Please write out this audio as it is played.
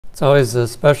It's always a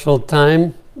special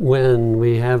time when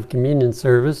we have communion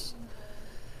service.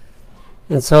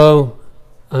 And so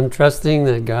I'm trusting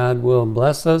that God will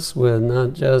bless us with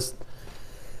not just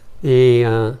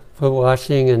the foot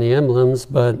washing and the emblems,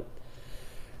 but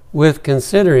with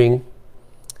considering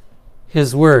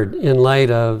His Word in light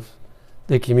of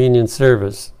the communion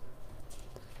service.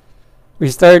 We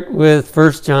start with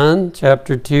 1 John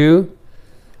chapter 2,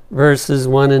 verses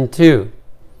 1 and 2.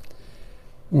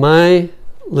 My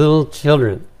little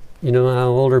children. You know how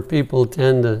older people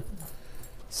tend to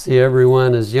see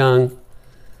everyone as young.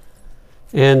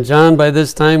 And John by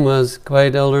this time was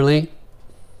quite elderly.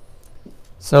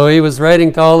 So he was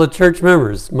writing to all the church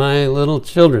members, my little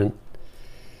children.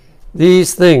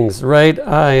 These things write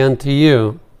I unto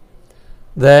you,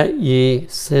 that ye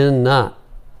sin not.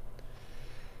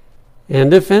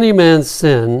 And if any man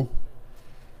sin,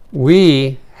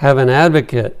 we have an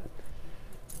advocate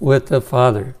with the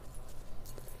Father,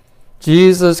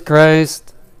 Jesus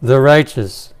Christ the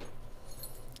righteous.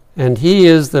 And He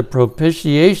is the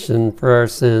propitiation for our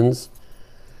sins,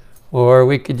 or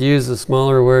we could use a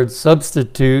smaller word,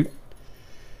 substitute.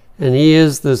 And He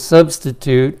is the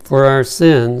substitute for our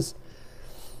sins,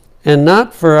 and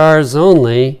not for ours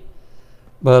only,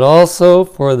 but also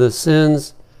for the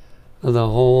sins of the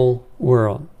whole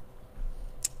world.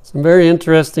 Some very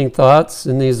interesting thoughts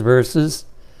in these verses.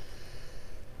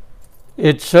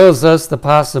 It shows us the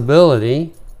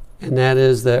possibility, and that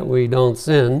is that we don't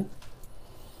sin.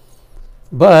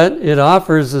 But it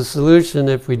offers a solution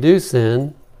if we do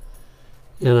sin.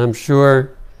 And I'm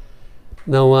sure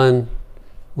no one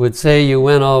would say you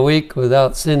went all week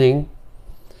without sinning.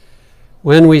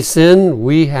 When we sin,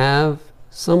 we have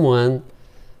someone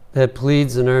that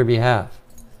pleads in our behalf.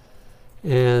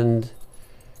 And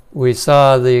we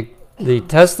saw the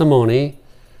testimony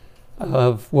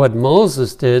of what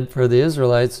Moses did for the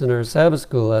Israelites in our Sabbath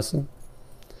school lesson,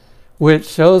 which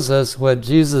shows us what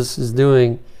Jesus is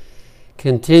doing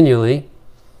continually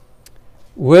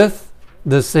with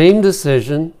the same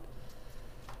decision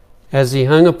as He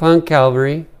hung upon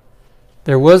Calvary.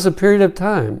 There was a period of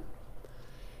time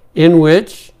in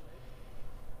which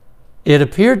it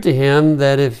appeared to Him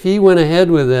that if He went ahead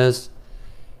with this,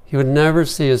 He would never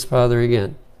see His Father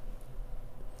again.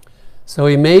 So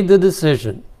He made the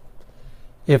decision,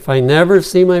 if I never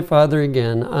see my Father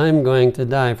again, I'm going to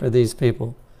die for these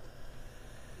people.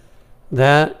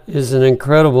 That is an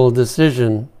incredible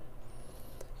decision,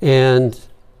 and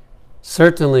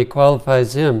certainly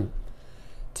qualifies Him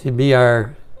to be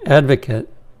our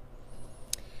advocate.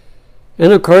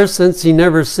 And of course, since He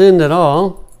never sinned at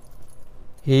all,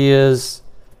 He is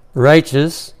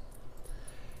righteous,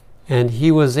 and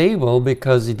He was able,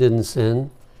 because He didn't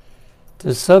sin,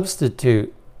 to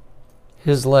substitute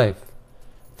His life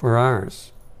for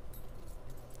ours.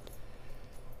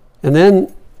 And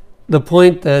then the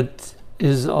point that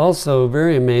is also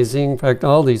very amazing, in fact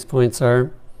all these points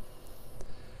are,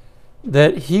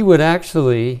 that He would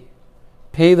actually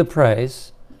pay the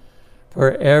price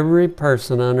for every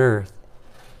person on earth.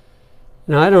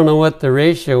 Now I don't know what the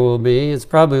ratio will be. It's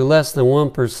probably less than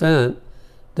 1%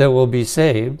 that will be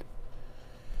saved.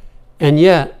 And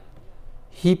yet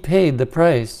He paid the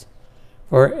price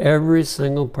for every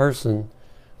single person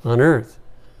on earth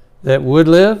that would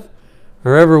live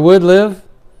or ever would live.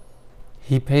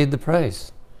 He paid the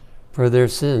price for their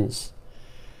sins.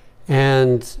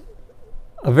 And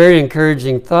a very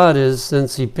encouraging thought is,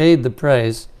 since He paid the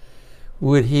price,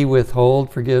 would He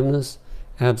withhold forgiveness?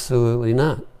 Absolutely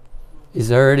not.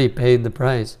 He's already paid the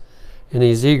price, and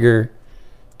He's eager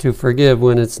to forgive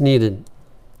when it's needed.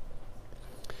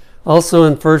 Also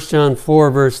in 1 John 4,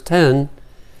 verse 10, it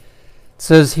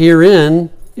says,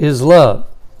 herein is love.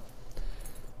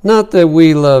 Not that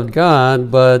we loved God,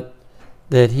 but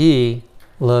that He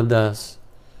loved us.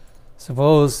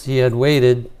 Suppose He had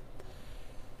waited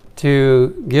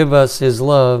to give us His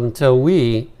love until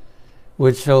we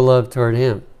would show love toward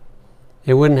Him.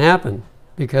 It wouldn't happen,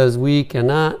 because we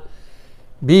cannot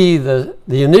be the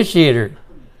initiator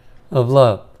of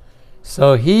love.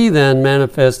 So He then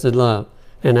manifested love.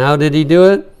 And how did He do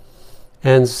it?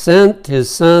 And sent His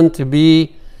Son to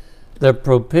be the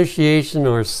propitiation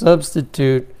or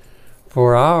substitute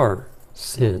for our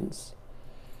sins.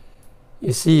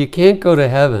 You see, you can't go to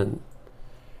heaven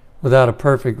without a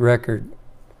perfect record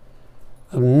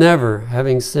of never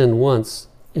having sinned once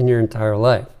in your entire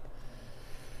life.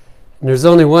 And there's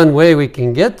only one way we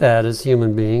can get that as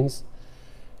human beings,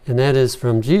 and that is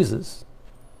from Jesus.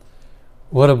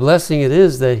 What a blessing it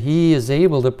is that He is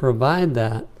able to provide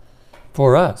that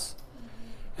for us,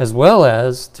 as well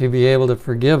as to be able to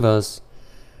forgive us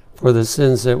for the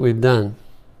sins that we've done.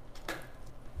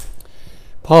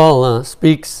 Paul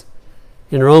speaks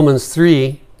in Romans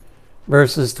 3,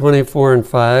 verses 24 and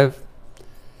 5.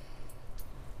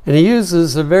 And he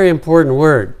uses a very important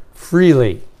word,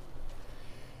 freely.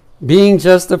 Being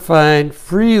justified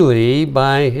freely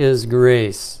by his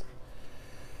grace.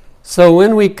 So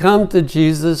when we come to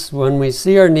Jesus, when we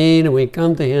see our need and we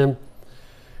come to him,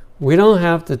 we don't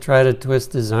have to try to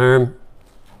twist his arm.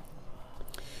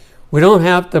 We don't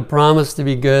have to promise to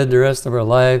be good the rest of our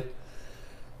life,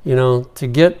 to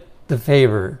get the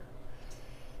favor.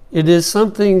 It is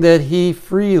something that he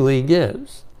freely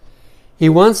gives. He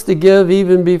wants to give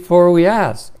even before we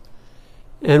ask.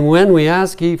 And when we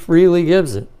ask, he freely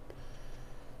gives it.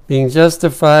 Being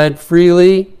justified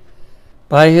freely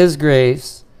by his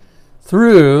grace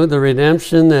through the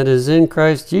redemption that is in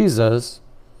Christ Jesus,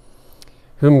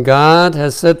 whom God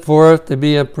has set forth to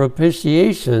be a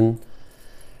propitiation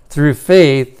through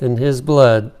faith in his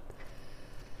blood.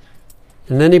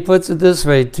 And then he puts it this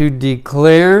way, to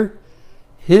declare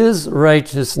his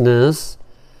righteousness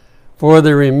for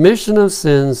the remission of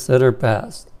sins that are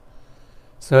past.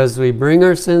 So as we bring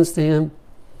our sins to him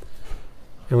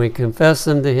and we confess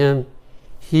them to him,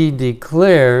 he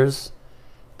declares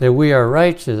that we are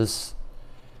righteous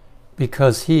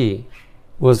because he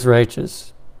was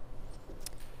righteous.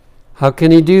 How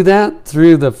can he do that?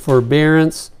 Through the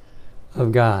forbearance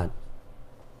of God.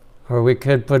 Or we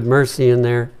could put mercy in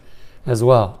there as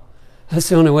well. That's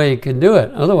the only way he could do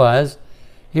it. Otherwise,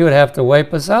 he would have to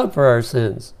wipe us out for our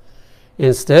sins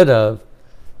instead of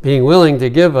being willing to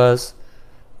give us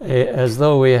as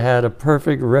though we had a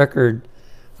perfect record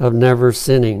of never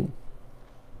sinning.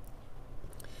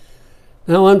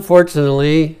 Now,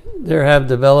 unfortunately, there have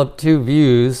developed two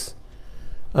views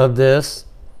of this.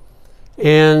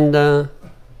 And, I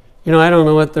don't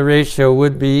know what the ratio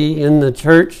would be in the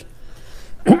church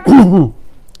in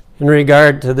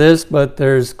regard to this, but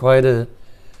there's quite a,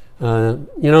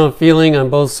 feeling on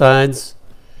both sides.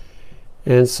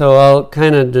 And so I'll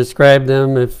kind of describe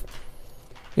them.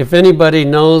 If anybody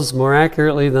knows more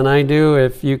accurately than I do,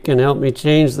 if you can help me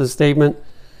change the statement,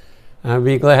 I'd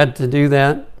be glad to do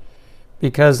that,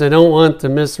 because I don't want to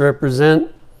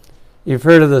misrepresent. You've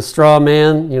heard of the straw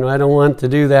man. I don't want to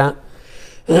do that.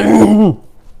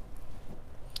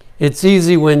 It's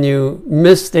easy when you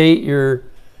misstate your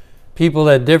people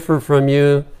that differ from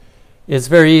you. It's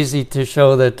very easy to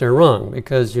show that they're wrong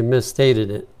because you misstated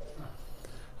it.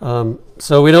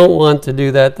 So we don't want to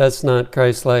do that. That's not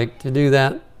Christ-like to do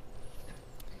that.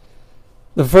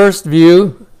 The first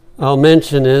view I'll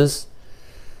mention is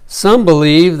some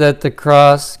believe that the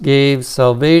cross gave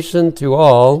salvation to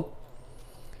all,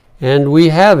 and we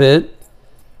have it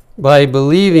by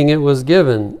believing it was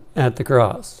given at the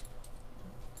cross.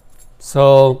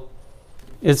 So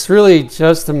it's really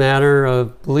just a matter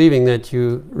of believing that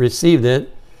you received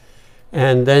it,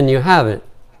 and then you have it.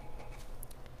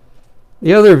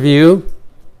 The other view,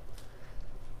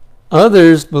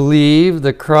 others believe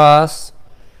the cross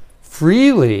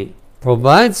freely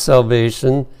provides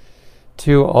salvation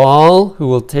to all who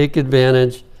will take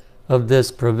advantage of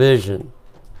this provision.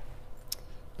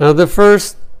 Now, the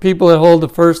first people that hold the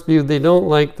first view, they don't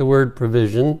like the word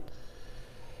provision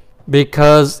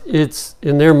because it's,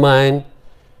 in their mind,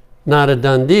 not a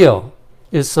done deal.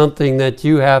 It's something that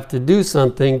you have to do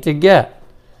something to get.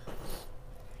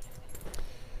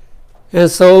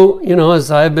 And so, as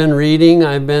I've been reading,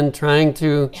 I've been trying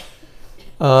to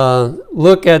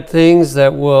look at things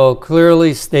that will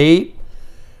clearly state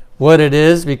what it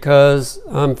is, because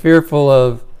I'm fearful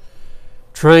of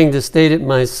trying to state it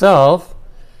myself.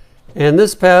 And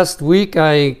this past week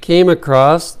I came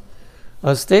across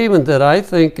a statement that I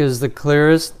think is the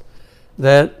clearest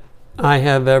that I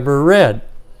have ever read.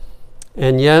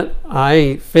 And yet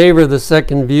I favor the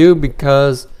second view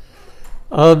because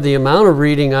of the amount of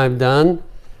reading I've done,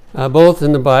 both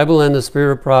in the Bible and the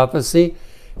Spirit of Prophecy.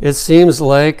 It seems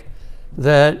like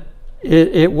that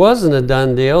it wasn't a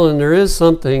done deal, and there is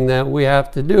something that we have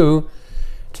to do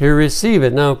to receive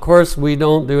it. Now, of course, we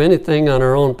don't do anything on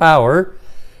our own power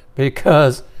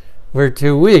because we're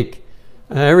too weak.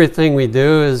 Everything we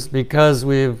do is because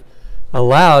we've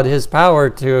allowed his power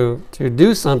to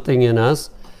do something in us.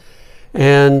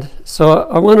 And so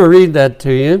I want to read that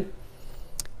to you.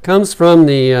 It comes from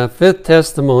the Fifth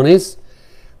Testimonies,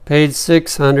 page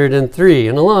 603.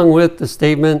 And along with the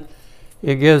statement,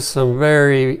 it gives some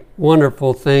very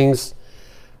wonderful things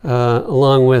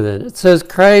along with it. It says,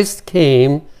 Christ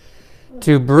came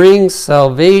to bring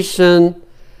salvation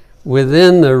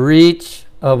within the reach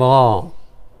of all.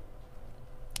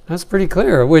 That's pretty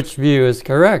clear which view is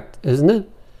correct, isn't it?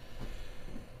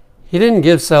 He didn't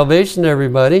give salvation to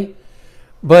everybody,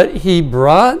 but he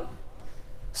brought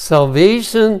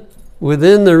salvation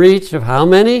within the reach of how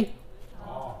many?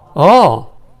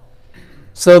 All.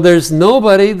 So there's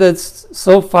nobody that's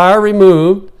so far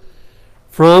removed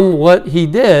from what he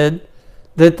did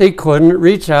that they couldn't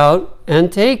reach out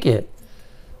and take it.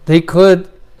 They could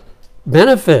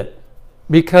benefit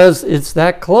because it's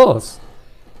that close.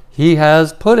 He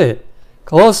has put it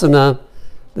close enough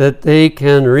that they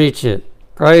can reach it.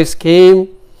 Christ came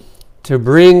to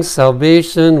bring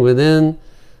salvation within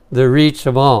the reach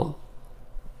of all.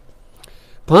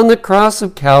 Upon the cross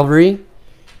of Calvary,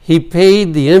 he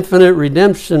paid the infinite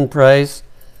redemption price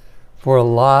for a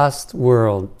lost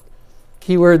world.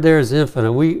 Key word there is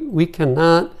infinite. We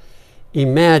cannot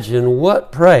imagine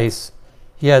what price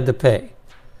he had to pay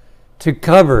to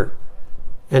cover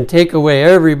and take away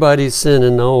everybody's sin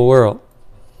in the whole world.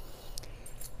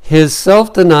 His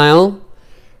self-denial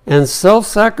and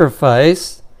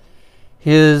self-sacrifice,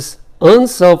 his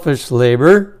unselfish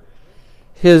labor,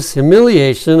 his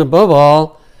humiliation, above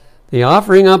all, the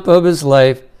offering up of his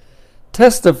life,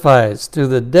 testifies to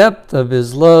the depth of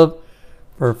his love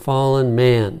for fallen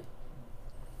man.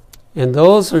 And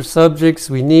those are subjects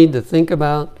we need to think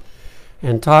about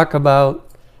and talk about,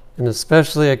 and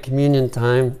especially at communion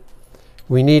time,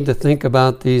 we need to think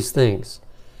about these things.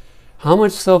 How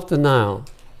much self-denial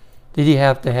did he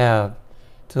have to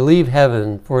leave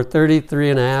heaven for 33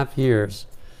 and a half years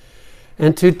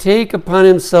and to take upon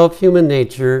himself human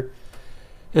nature?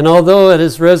 And although at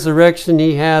his resurrection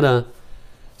he had a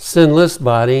sinless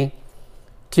body,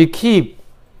 to keep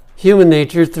human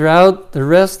nature throughout the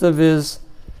rest of his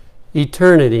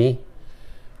eternity,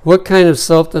 what kind of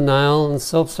self-denial and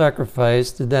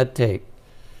self-sacrifice did that take?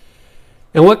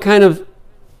 And what kind of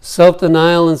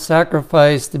self-denial and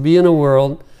sacrifice to be in a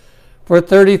world for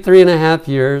 33 and a half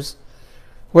years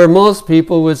where most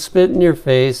people would spit in your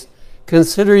face,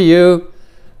 consider you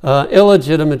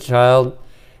illegitimate child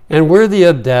and worthy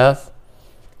of death,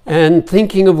 and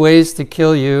thinking of ways to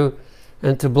kill you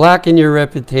and to blacken your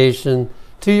reputation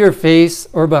to your face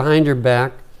or behind your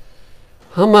back.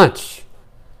 How much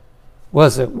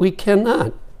was it? We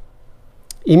cannot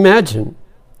imagine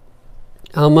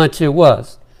how much it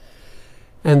was.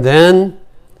 And then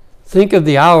think of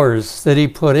the hours that he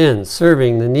put in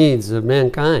serving the needs of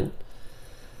mankind.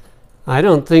 I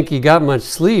don't think he got much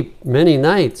sleep many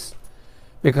nights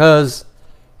because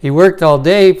he worked all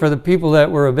day for the people that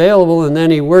were available, and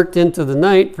then he worked into the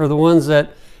night for the ones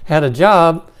that had a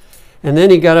job, and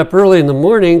then he got up early in the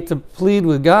morning to plead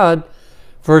with God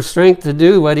for strength to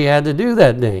do what he had to do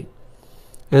that day.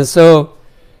 And so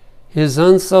his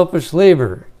unselfish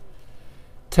labor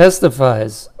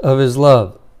testifies of his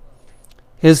love.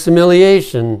 His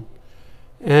humiliation,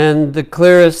 and the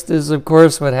clearest is, of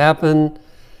course, what happened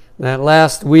that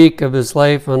last week of his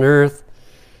life on earth,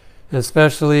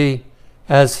 especially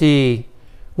as he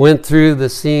went through the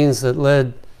scenes that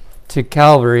led to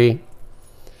Calvary,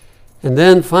 and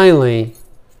then finally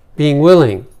being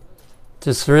willing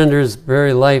to surrender his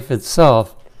very life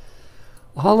itself.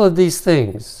 All of these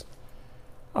things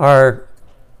are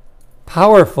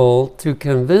powerful to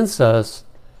convince us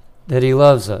that he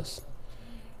loves us.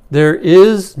 There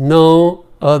is no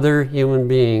other human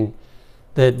being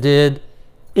that did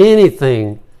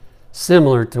anything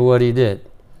similar to what he did.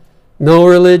 No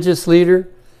religious leader,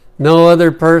 no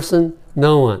other person,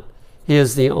 no one. He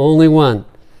is the only one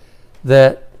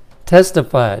that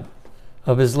testified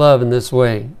of his love in this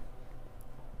way.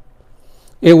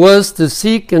 It was to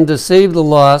seek and to save the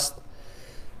lost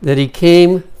that he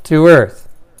came to earth.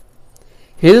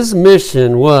 His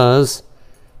mission was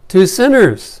to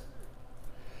sinners.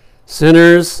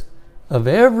 Sinners of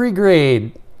every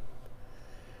grade,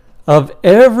 of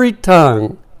every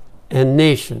tongue and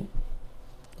nation.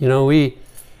 You know, we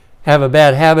have a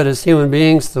bad habit as human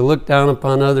beings to look down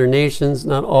upon other nations,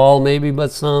 not all maybe,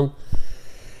 but some.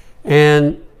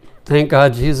 And thank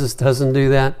God Jesus doesn't do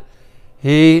that.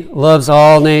 He loves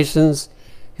all nations.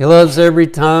 He loves every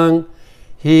tongue.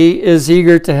 He is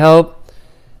eager to help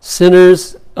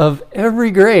sinners of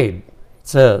every grade, it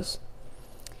says.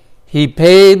 He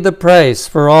paid the price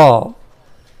for all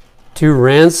to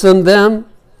ransom them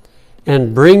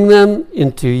and bring them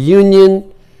into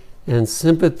union and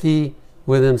sympathy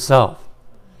with himself.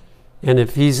 And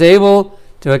if he's able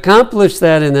to accomplish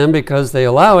that in them because they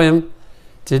allow him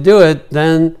to do it,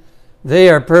 then they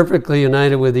are perfectly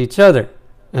united with each other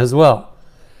as well.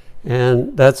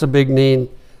 And that's a big need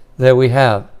that we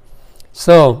have.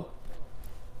 So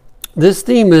this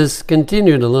theme is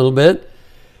continued a little bit,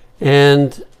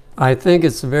 and I think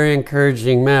it's a very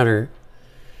encouraging matter.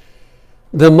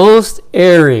 The most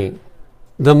erring,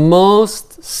 the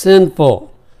most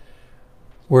sinful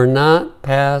were not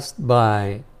passed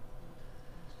by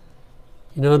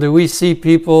You know, do we see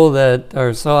people that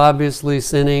are so obviously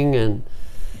sinning and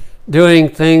doing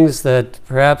things that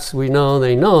perhaps we know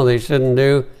they shouldn't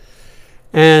do,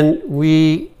 and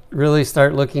we really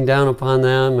start looking down upon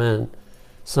them and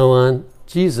so on?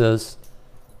 Jesus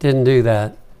didn't do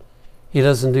that. He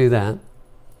doesn't do that.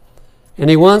 And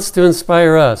he wants to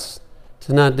inspire us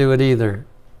to not do it either.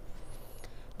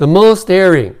 The most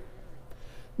erring,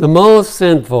 the most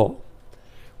sinful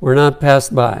were not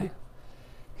passed by.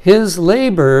 His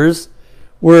labors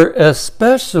were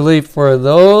especially for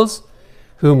those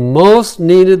who most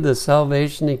needed the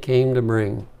salvation he came to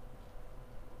bring.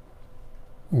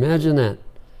 Imagine that.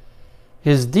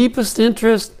 His deepest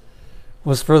interest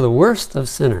was for the worst of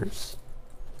sinners.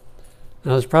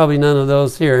 Now, there's probably none of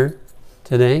those here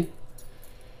today,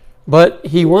 but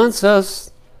he wants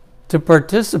us to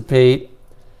participate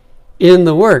in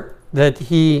the work that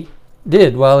he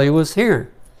did while he was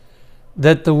here,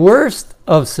 that the worst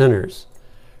of sinners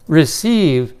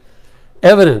receive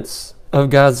evidence of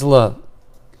God's love.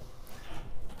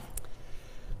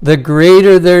 The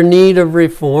greater their need of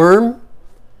reform,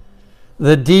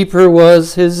 the deeper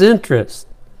was his interest,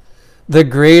 the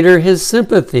greater his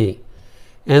sympathy,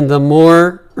 and the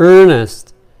more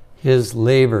earnest his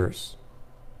labors.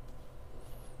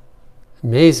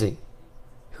 Amazing.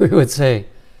 We would say,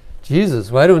 Jesus,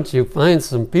 why don't you find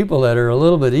some people that are a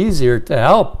little bit easier to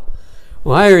help?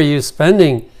 Why are you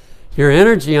spending your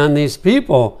energy on these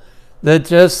people that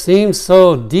just seem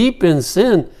so deep in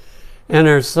sin and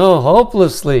are so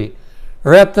hopelessly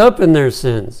wrapped up in their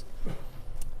sins?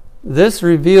 This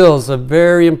reveals a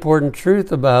very important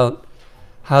truth about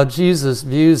how Jesus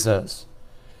views us.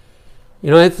 You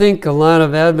know, I think a lot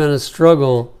of Adventists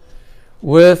struggle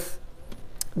with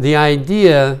the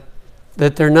idea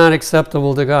that they're not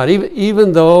acceptable to God,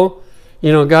 even though,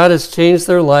 you know, God has changed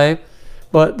their life,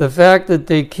 but the fact that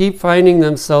they keep finding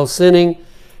themselves sinning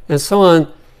and so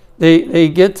on, they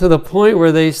get to the point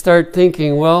where they start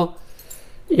thinking, well,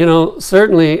 you know,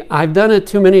 certainly I've done it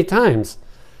too many times.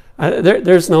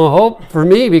 There's no hope for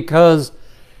me because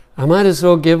I might as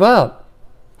well give up.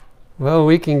 Well,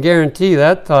 we can guarantee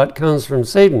that thought comes from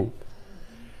Satan,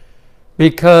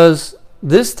 because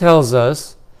this tells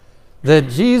us that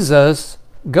Jesus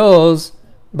goes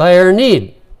by our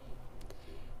need.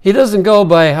 He doesn't go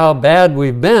by how bad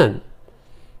we've been.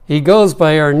 He goes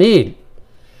by our need.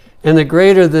 And the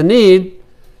greater the need,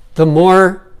 the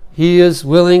more he is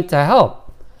willing to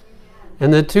help.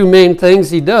 And the two main things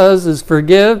he does is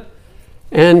forgive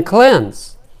and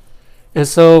cleanse. And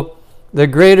so the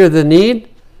greater the need,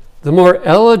 the more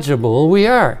eligible we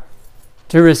are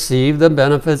to receive the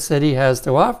benefits that he has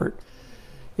to offer.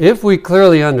 If we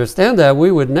clearly understand that,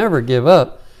 we would never give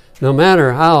up, no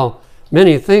matter how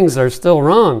many things are still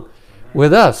wrong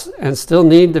with us and still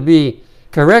need to be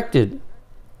corrected.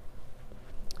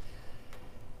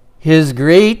 His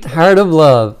great heart of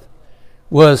love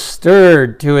was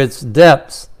stirred to its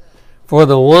depths for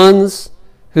the ones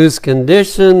whose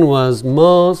condition was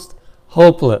most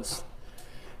hopeless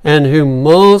and who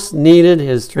most needed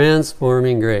his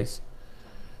transforming grace.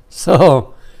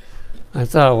 So I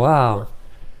thought, wow,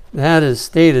 that is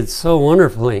stated so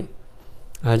wonderfully.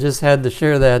 I just had to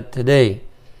share that today.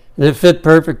 And it fit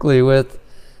perfectly with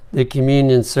the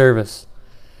communion service.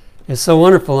 It's so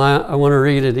wonderful, I want to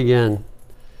read it again.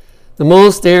 The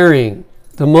most erring,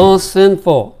 the most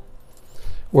sinful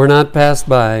were not passed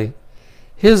by.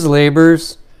 His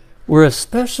labors were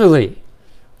especially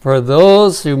for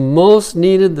those who most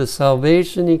needed the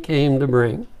salvation he came to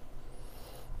bring.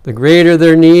 The greater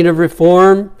their need of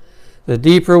reform, the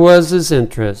deeper was his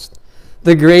interest,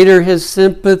 the greater his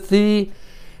sympathy,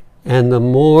 and the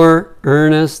more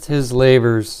earnest his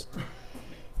labors.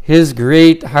 His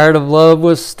great heart of love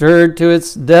was stirred to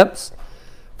its depths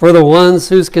for the ones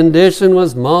whose condition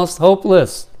was most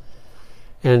hopeless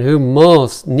and who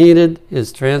most needed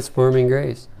his transforming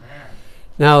grace.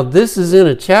 Now, this is in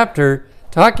a chapter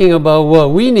talking about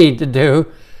what we need to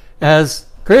do as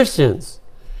Christians.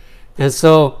 And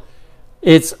so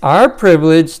it's our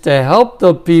privilege to help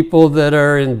the people that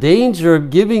are in danger of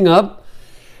giving up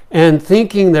and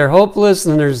thinking they're hopeless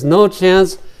and there's no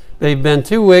chance. They've been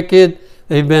too wicked,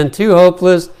 they've been too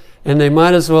hopeless, and they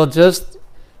might as well just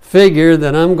figure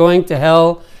that I'm going to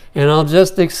hell and I'll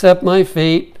just accept my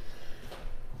fate.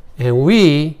 And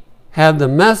we have the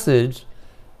message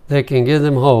that can give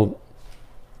them hope.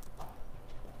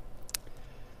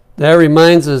 That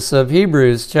reminds us of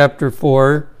Hebrews chapter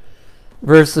 4,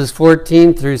 verses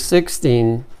 14 through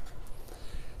 16.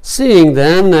 Seeing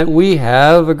then that we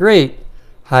have a great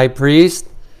high priest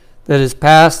that is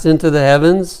passed into the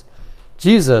heavens,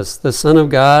 Jesus, the Son of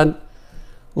God,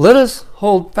 let us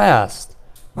hold fast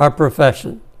our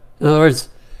profession. In other words,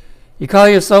 you call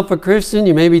yourself a Christian,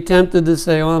 you may be tempted to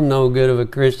say, oh, I'm no good of a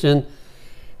Christian.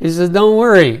 He says, don't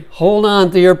worry, hold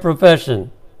on to your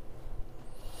profession.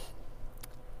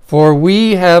 For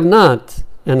we have not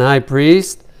an high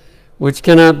priest which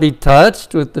cannot be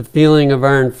touched with the feeling of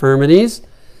our infirmities,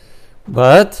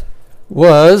 but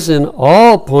was in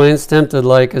all points tempted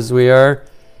like as we are,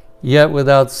 yet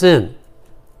without sin.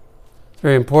 It's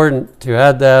very important to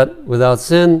add that, without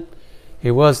sin.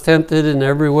 He was tempted in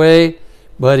every way,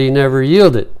 but he never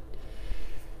yielded.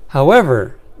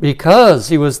 However, because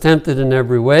he was tempted in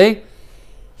every way,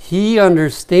 he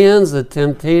understands the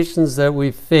temptations that we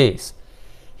face.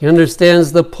 He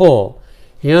understands the pull.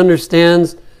 He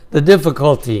understands the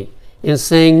difficulty in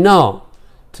saying no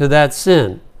to that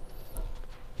sin.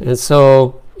 And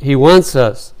so he wants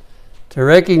us to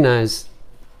recognize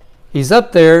he's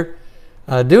up there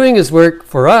doing his work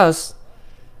for us.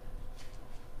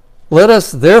 Let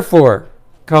us therefore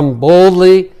come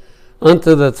boldly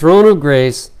unto the throne of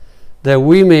grace, that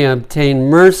we may obtain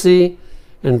mercy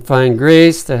and find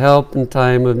grace to help in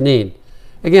time of need.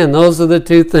 Again, those are the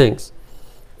two things.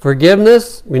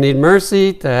 Forgiveness, we need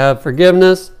mercy to have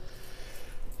forgiveness.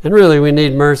 And really, we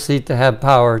need mercy to have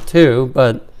power too,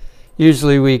 but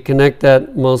usually we connect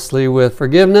that mostly with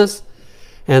forgiveness.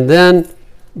 And then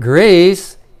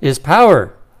grace is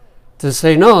power to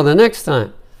say no the next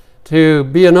time, to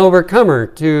be an overcomer,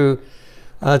 to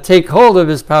take hold of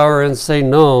his power and say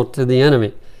no to the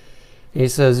enemy. He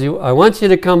says, I want you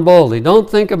to come boldly. Don't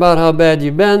think about how bad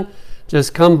you've been.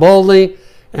 Just come boldly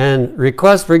and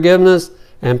request forgiveness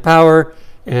and power,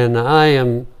 and I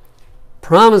am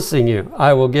promising you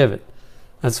I will give it.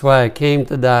 That's why I came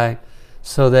to die,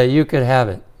 so that you could have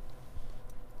it.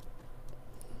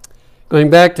 Going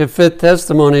back to Fifth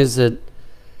Testimonies, it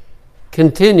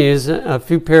continues a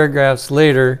few paragraphs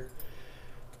later,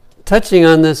 touching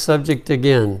on this subject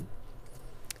again.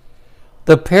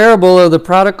 The parable of the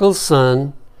prodigal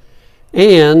son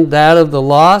and that of the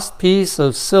lost piece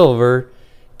of silver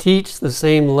teach the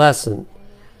same lesson.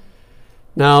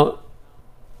 Now,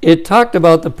 it talked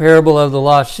about the parable of the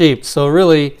lost sheep, so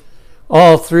really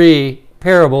all three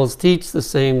parables teach the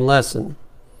same lesson.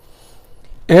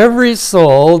 Every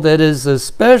soul that is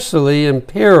especially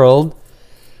imperiled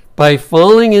by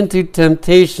falling into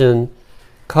temptation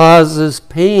causes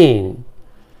pain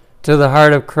to the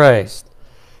heart of Christ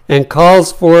and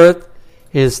calls forth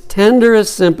his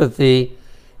tenderest sympathy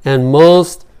and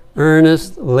most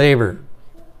earnest labor.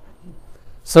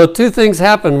 So two things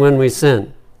happen when we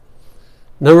sin.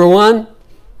 Number one,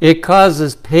 it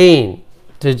causes pain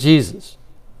to Jesus,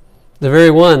 the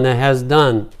very one that has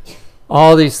done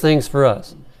all these things for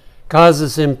us.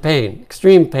 Causes him pain,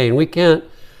 extreme pain. We can't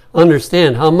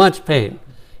understand how much pain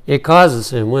it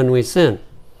causes him when we sin.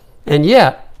 And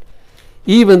yet,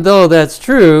 even though that's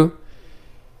true,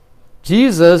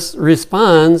 Jesus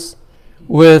responds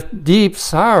with deep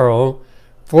sorrow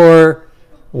for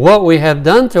what we have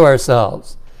done to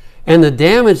ourselves and the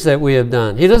damage that we have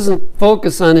done. He doesn't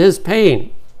focus on his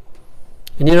pain.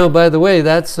 And you know, by the way,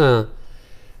 that's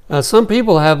some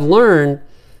people have learned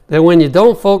that when you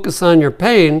don't focus on your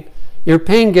pain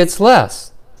gets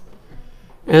less.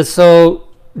 And so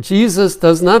Jesus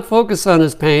does not focus on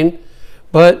his pain,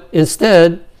 but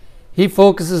instead he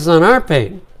focuses on our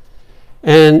pain.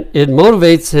 And it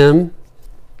motivates him.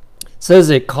 It says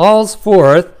it calls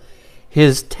forth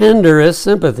his tenderest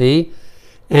sympathy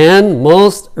and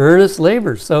most earnest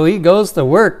labor. So he goes to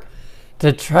work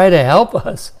to try to help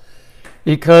us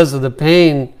because of the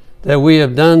pain that we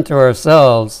have done to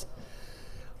ourselves.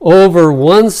 Over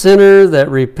one sinner that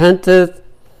repenteth,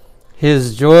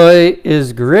 his joy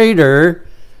is greater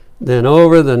than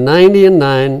over the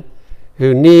 99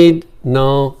 who need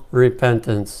no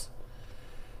repentance.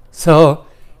 So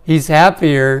he's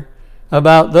happier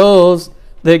about those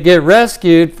that get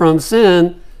rescued from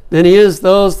sin than he is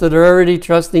those that are already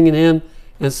trusting in him,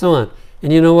 and so on.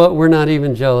 And you know what? We're not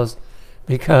even jealous,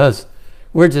 because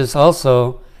we're just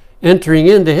also entering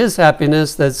into his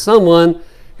happiness that someone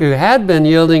who had been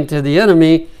yielding to the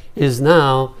enemy is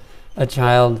now a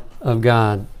child of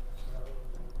God.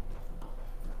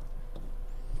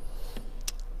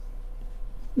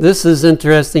 This is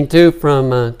interesting too,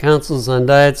 from Counsels on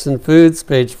Diets and Foods,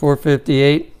 page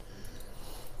 458.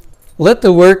 Let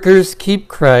the workers keep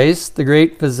Christ, the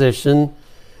great physician,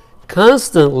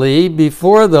 constantly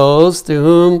before those to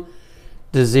whom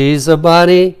disease of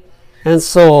body and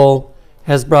soul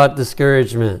has brought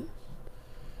discouragement.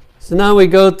 So now we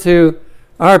go to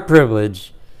our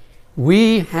privilege.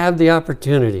 We have the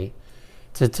opportunity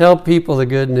to tell people the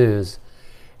good news.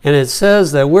 And it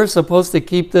says that we're supposed to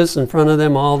keep this in front of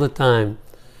them all the time.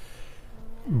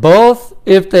 both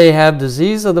if they have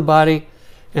disease of the body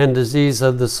and disease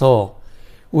of the soul.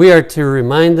 We are to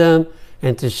remind them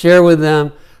and to share with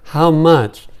them how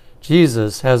much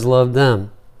Jesus has loved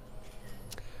them.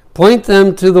 Point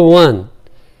them to the one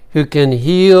who can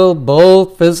heal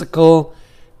both physical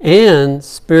and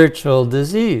spiritual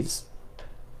disease.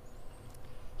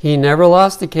 He never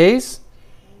lost a case.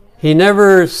 He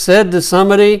never said to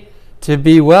somebody to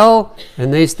be well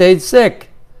and they stayed sick.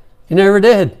 He never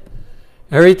did.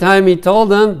 Every time he told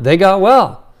them, they got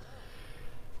well.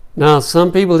 Now,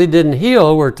 some people he didn't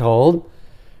heal, we're told,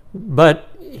 but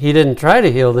he didn't try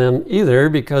to heal them either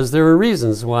because there were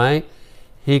reasons why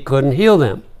he couldn't heal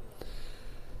them.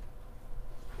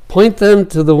 Point them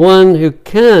to the one who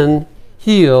can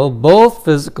heal both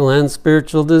physical and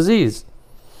spiritual disease.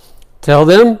 Tell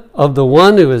them of the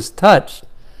one who is touched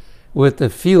with the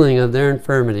feeling of their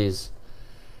infirmities.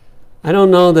 I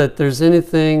don't know that there's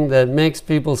anything that makes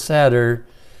people sadder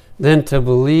than to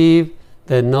believe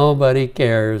that nobody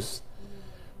cares.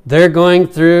 They're going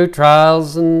through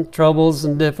trials and troubles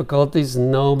and difficulties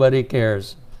and nobody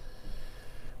cares.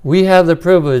 We have the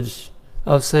privilege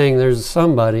of saying there's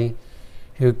somebody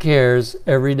who cares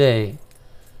every day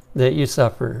that you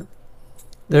suffer.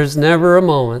 There's never a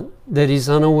moment that he's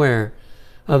unaware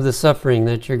of the suffering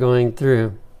that you're going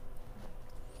through.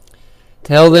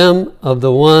 Tell them of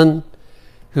the one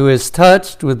who is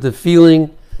touched with the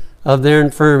feeling of their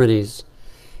infirmities.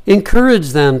 Encourage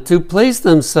them to place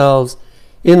themselves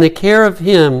in the care of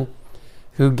him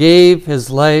who gave his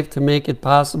life to make it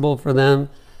possible for them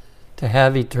to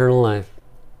have eternal life.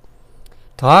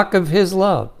 Talk of his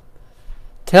love.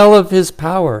 Tell of his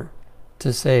power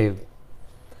to save.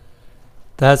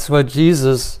 That's what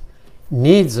Jesus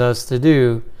needs us to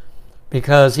do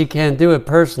because he can't do it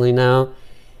personally now.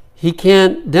 He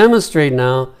can't demonstrate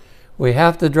now. We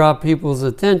have to draw people's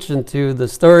attention to the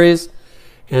stories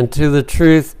and to the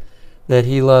truth that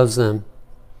he loves them.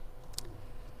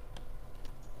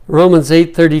 Romans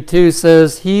 8:32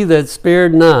 says, "He that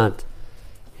spared not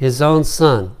his own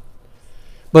son,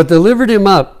 but delivered him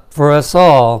up for us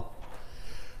all,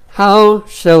 how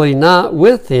shall he not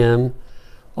with him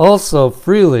also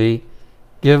freely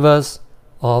give us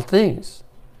all things?"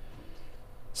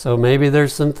 So maybe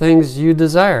there's some things you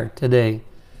desire today,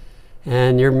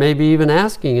 and you're maybe even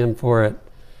asking him for it.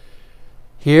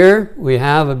 Here we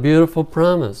have a beautiful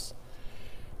promise.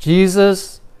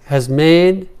 Jesus has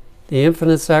made the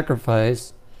infinite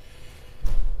sacrifice,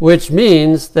 which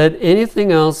means that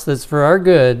anything else that's for our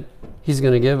good, he's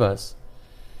going to give us.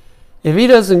 If he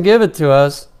doesn't give it to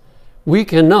us, we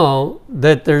can know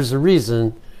that there's a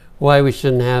reason why we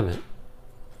shouldn't have it.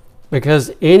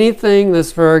 Because anything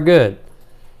that's for our good,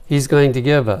 he's going to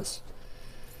give us.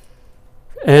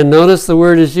 And notice the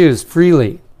word is used,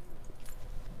 freely.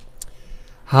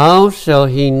 How shall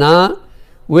he not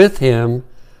with him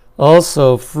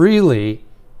also freely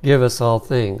give us all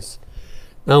things?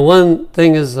 Now, one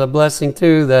thing is a blessing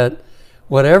too, that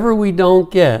whatever we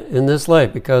don't get in this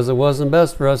life, because it wasn't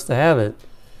best for us to have it,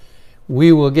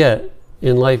 we will get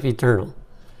in life eternal.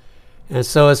 And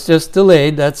so it's just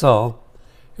delayed, that's all.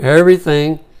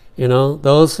 Everything,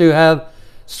 those who have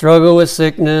struggle with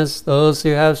sickness, those who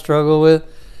have struggle with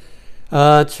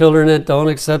children that don't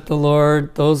accept the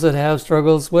Lord, those that have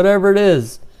struggles, whatever it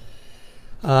is,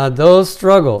 those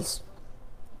struggles,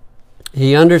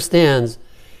 he understands,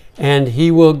 and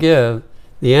he will give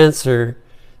the answer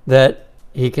that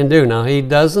he can do. Now, he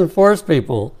doesn't force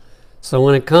people. So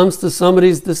when it comes to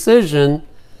somebody's decision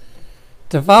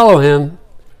to follow him,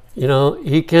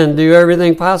 he can do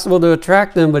everything possible to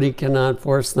attract them, but he cannot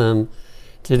force them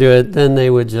to do it. Then they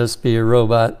would just be a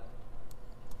robot.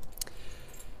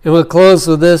 And we'll close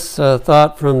with this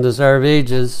thought from Desire of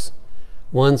Ages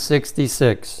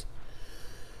 166.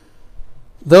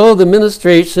 Though the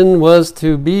ministration was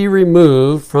to be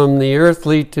removed from the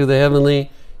earthly to the heavenly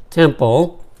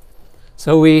temple,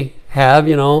 so we have,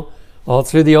 all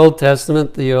through the Old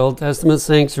Testament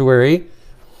sanctuary.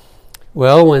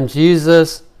 Well, when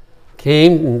Jesus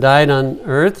came and died on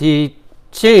earth, he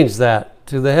changed that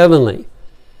to the heavenly.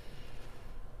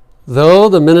 Though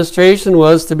the ministration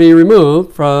was to be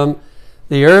removed from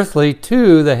the earthly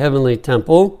to the heavenly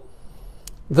temple,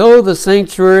 though the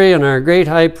sanctuary and our great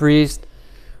high priest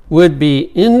would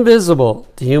be invisible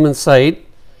to human sight,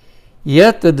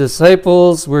 yet the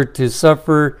disciples were to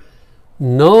suffer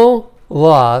no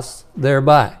loss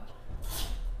thereby.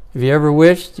 Have you ever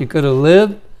wished you could have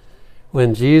lived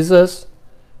when Jesus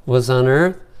was on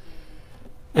earth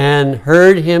and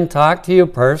heard him talk to you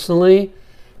personally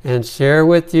and share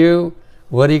with you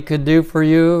what he could do for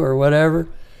you or whatever?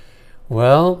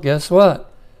 Well, guess what?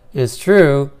 It's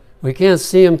true. We can't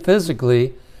see him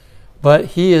physically, but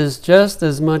he is just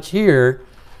as much here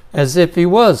as if he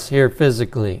was here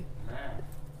physically.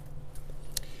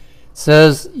 It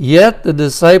says, yet the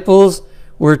disciples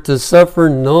were to suffer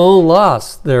no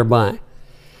loss thereby.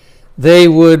 They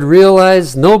would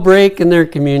realize no break in their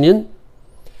communion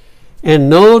and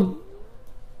no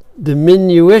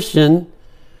diminution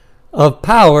of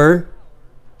power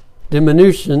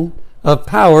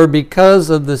because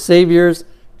of the Savior's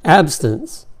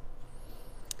absence.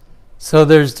 So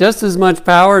there's just as much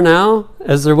power now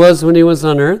as there was when he was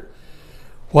on earth.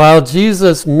 While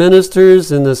Jesus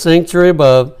ministers in the sanctuary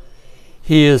above,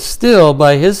 he is still,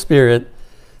 by his Spirit,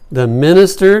 the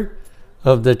minister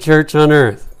of the church on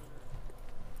earth.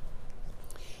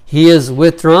 He is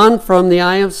withdrawn from the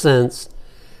eye of sense,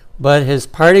 but his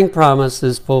parting promise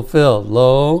is fulfilled.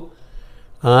 Lo,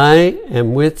 I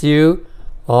am with you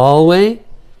always,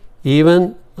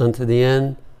 even unto the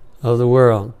end of the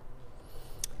world.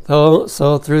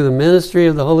 So through the ministry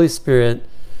of the Holy Spirit,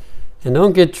 and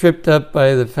don't get tripped up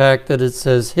by the fact that it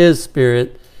says his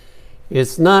Spirit.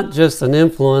 It's not just an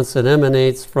influence that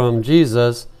emanates from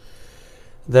Jesus.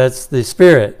 That's the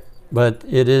Spirit, but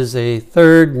it is a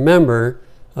third member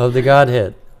of the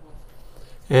Godhead.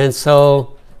 And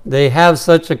so they have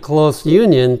such a close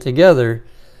union together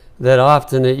that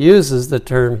often it uses the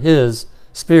term his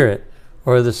Spirit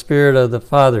or the Spirit of the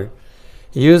Father.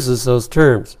 It uses those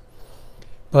terms.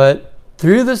 But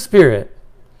through the Spirit,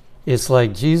 it's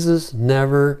like Jesus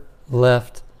never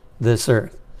left this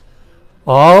earth.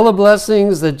 All the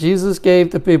blessings that Jesus gave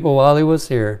to people while he was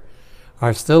here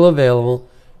are still available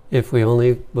if we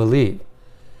only believe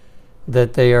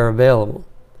that they are available.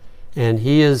 And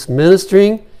he is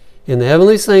ministering in the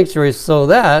heavenly sanctuary so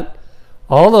that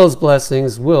all those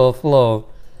blessings will flow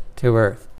to earth.